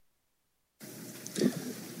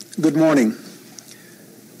Good morning.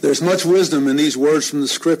 There's much wisdom in these words from the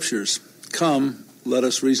Scriptures. Come, let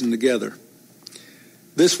us reason together.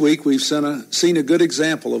 This week we've seen a good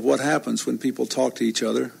example of what happens when people talk to each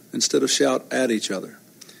other instead of shout at each other.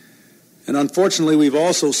 And unfortunately, we've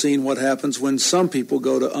also seen what happens when some people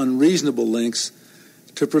go to unreasonable lengths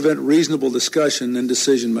to prevent reasonable discussion and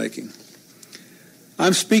decision-making.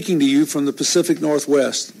 I'm speaking to you from the Pacific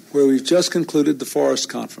Northwest, where we've just concluded the Forest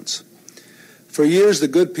Conference. For years, the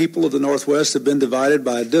good people of the Northwest have been divided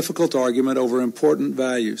by a difficult argument over important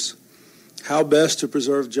values. How best to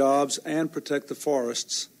preserve jobs and protect the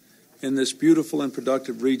forests in this beautiful and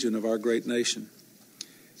productive region of our great nation.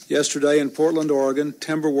 Yesterday in Portland, Oregon,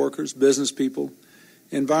 timber workers, business people,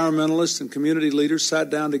 environmentalists, and community leaders sat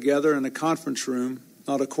down together in a conference room,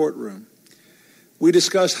 not a courtroom. We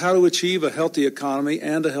discussed how to achieve a healthy economy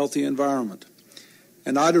and a healthy environment.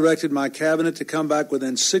 And I directed my cabinet to come back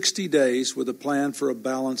within 60 days with a plan for a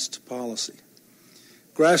balanced policy.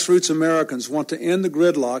 Grassroots Americans want to end the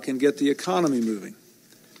gridlock and get the economy moving.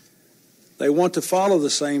 They want to follow the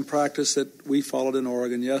same practice that we followed in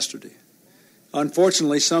Oregon yesterday.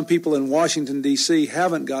 Unfortunately, some people in Washington, D.C.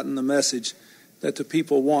 haven't gotten the message that the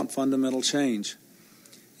people want fundamental change.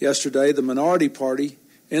 Yesterday, the minority party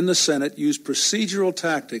in the Senate used procedural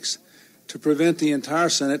tactics to prevent the entire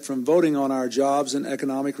Senate from voting on our jobs and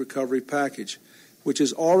economic recovery package, which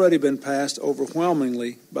has already been passed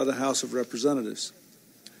overwhelmingly by the House of Representatives.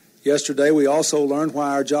 Yesterday, we also learned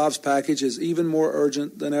why our jobs package is even more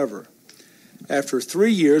urgent than ever. After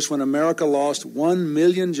 3 years when America lost 1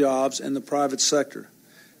 million jobs in the private sector,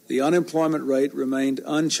 the unemployment rate remained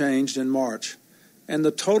unchanged in March, and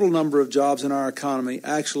the total number of jobs in our economy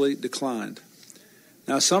actually declined.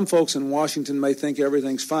 Now, some folks in Washington may think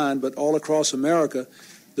everything's fine, but all across America,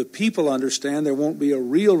 the people understand there won't be a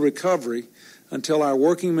real recovery until our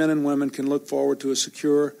working men and women can look forward to a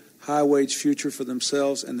secure, high-wage future for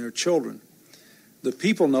themselves and their children. The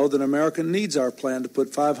people know that America needs our plan to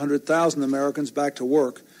put 500,000 Americans back to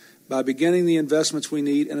work by beginning the investments we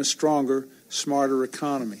need in a stronger, smarter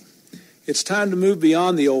economy. It's time to move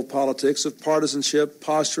beyond the old politics of partisanship,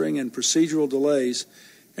 posturing, and procedural delays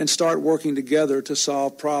and start working together to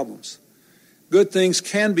solve problems. Good things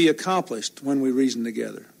can be accomplished when we reason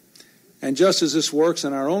together. And just as this works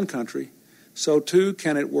in our own country, so too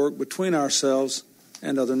can it work between ourselves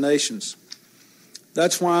and other nations.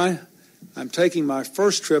 That's why I'm taking my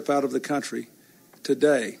first trip out of the country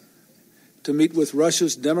today to meet with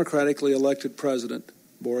Russia's democratically elected president,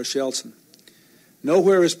 Boris Yeltsin.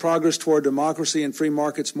 Nowhere is progress toward democracy and free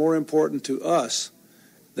markets more important to us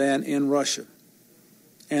than in Russia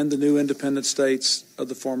and the new independent states of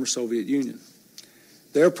the former Soviet Union.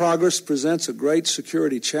 Their progress presents a great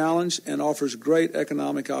security challenge and offers great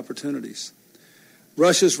economic opportunities.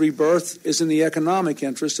 Russia's rebirth is in the economic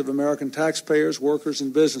interest of American taxpayers, workers,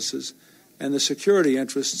 and businesses, and the security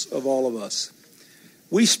interests of all of us.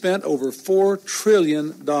 We spent over $4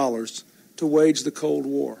 trillion to wage the Cold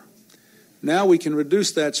War. Now we can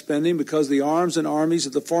reduce that spending because the arms and armies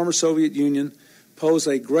of the former Soviet Union pose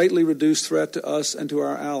a greatly reduced threat to us and to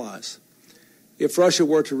our allies. If Russia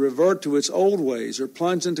were to revert to its old ways or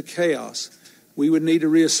plunge into chaos, we would need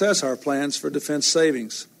to reassess our plans for defense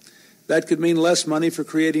savings. That could mean less money for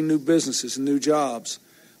creating new businesses and new jobs,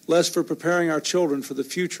 less for preparing our children for the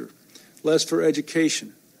future, less for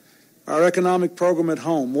education. Our economic program at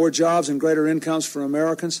home, more jobs and greater incomes for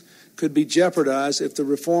Americans, could be jeopardized if the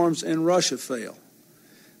reforms in Russia fail.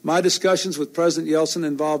 My discussions with President Yeltsin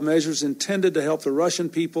involve measures intended to help the Russian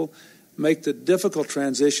people make the difficult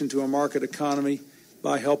transition to a market economy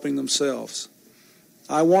by helping themselves.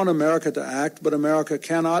 I want America to act, but America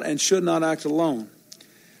cannot and should not act alone.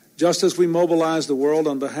 Just as we mobilize the world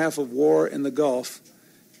on behalf of war in the Gulf,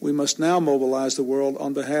 we must now mobilize the world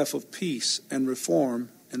on behalf of peace and reform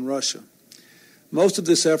in Russia. Most of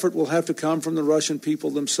this effort will have to come from the Russian people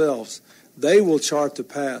themselves. They will chart the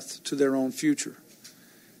path to their own future.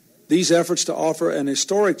 These efforts to offer an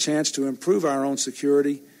historic chance to improve our own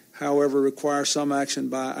security, however, require some action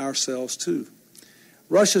by ourselves too.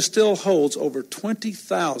 Russia still holds over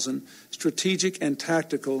 20,000 strategic and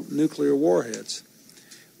tactical nuclear warheads.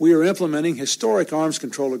 We are implementing historic arms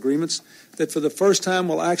control agreements that for the first time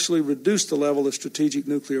will actually reduce the level of strategic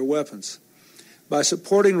nuclear weapons. By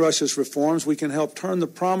supporting Russia's reforms, we can help turn the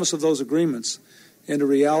promise of those agreements into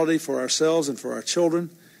reality for ourselves and for our children,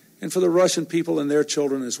 and for the Russian people and their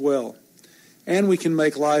children as well. And we can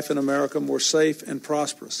make life in America more safe and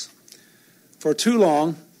prosperous. For too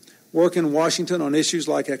long, work in Washington on issues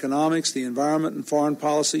like economics, the environment, and foreign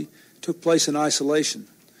policy took place in isolation.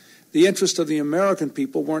 The interests of the American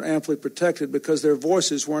people weren't amply protected because their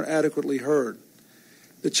voices weren't adequately heard.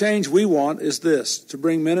 The change we want is this: to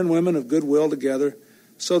bring men and women of goodwill together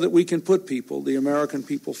so that we can put people, the American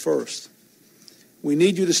people, first. We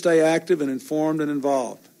need you to stay active and informed and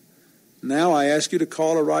involved. Now I ask you to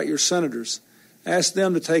call or write your senators. Ask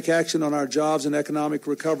them to take action on our jobs and economic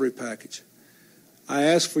recovery package. I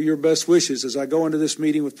ask for your best wishes as I go into this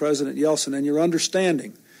meeting with President Yeltsin and your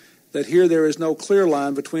understanding that here there is no clear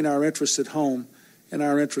line between our interests at home and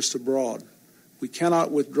our interests abroad. We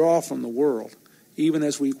cannot withdraw from the world, even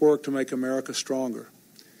as we work to make America stronger.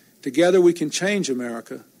 Together we can change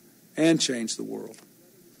America and change the world.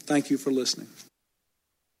 Thank you for listening.